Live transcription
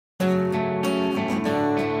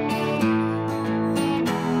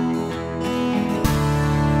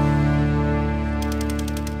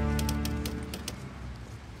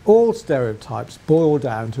All stereotypes boil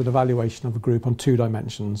down to an evaluation of a group on two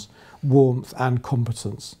dimensions, warmth and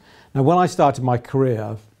competence. Now, when I started my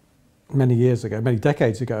career many years ago, many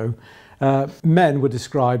decades ago, men were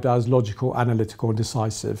described as logical, analytical and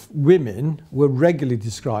decisive. Women were regularly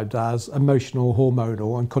described as emotional,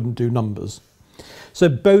 hormonal and couldn't do numbers. So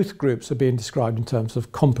both groups are being described in terms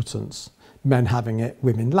of competence, men having it,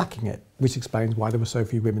 women lacking it, which explains why there were so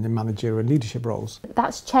few women in managerial and leadership roles.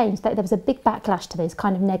 That's changed. There was a big backlash to those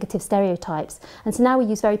kind of negative stereotypes. And so now we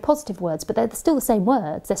use very positive words, but they're still the same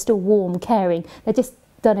words. They're still warm, caring. They're just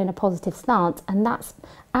done in a positive stance. And that's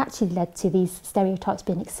actually led to these stereotypes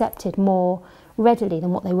being accepted more readily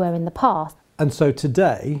than what they were in the past. And so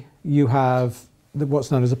today you have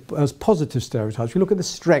what's known as positive stereotypes. We look at the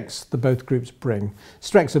strengths that both groups bring.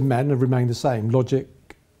 Strengths of men have remained the same: logic,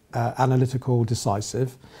 analytical,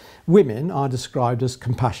 decisive. Women are described as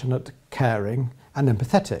compassionate, caring and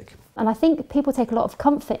empathetic. And I think people take a lot of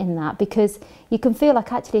comfort in that, because you can feel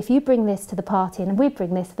like actually if you bring this to the party and we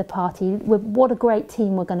bring this to the party, what a great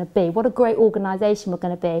team we're going to be, what a great organisation we're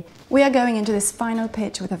going to be. We are going into this final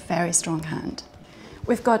pitch with a very strong hand.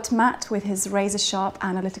 We've got Matt with his razor-sharp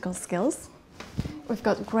analytical skills. We've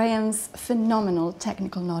got Graham's phenomenal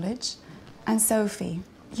technical knowledge. And Sophie,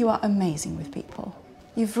 you are amazing with people.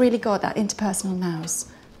 You've really got that interpersonal nous.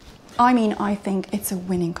 I mean, I think it's a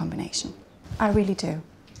winning combination. I really do.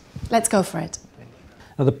 Let's go for it.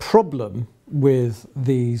 Now, the problem with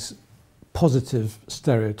these positive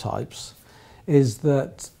stereotypes is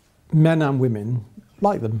that men and women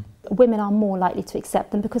like them. Women are more likely to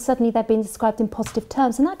accept them because suddenly they're being described in positive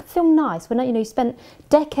terms, and that can feel nice. When you spent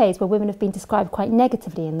decades where women have been described quite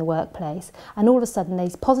negatively in the workplace, and all of a sudden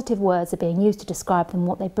these positive words are being used to describe them,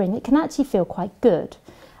 what they bring. It can actually feel quite good.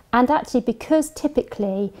 And actually, because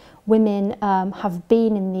typically women have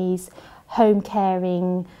been in these home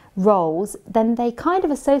caring roles, then they kind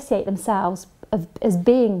of associate themselves as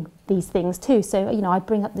being these things too. So, I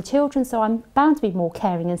bring up the children, so I'm bound to be more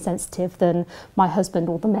caring and sensitive than my husband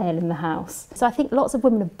or the male in the house. So I think lots of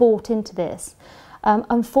women have bought into this.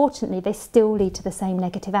 Unfortunately, they still lead to the same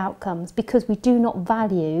negative outcomes because we do not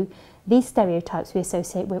value these stereotypes we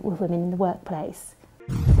associate with women in the workplace.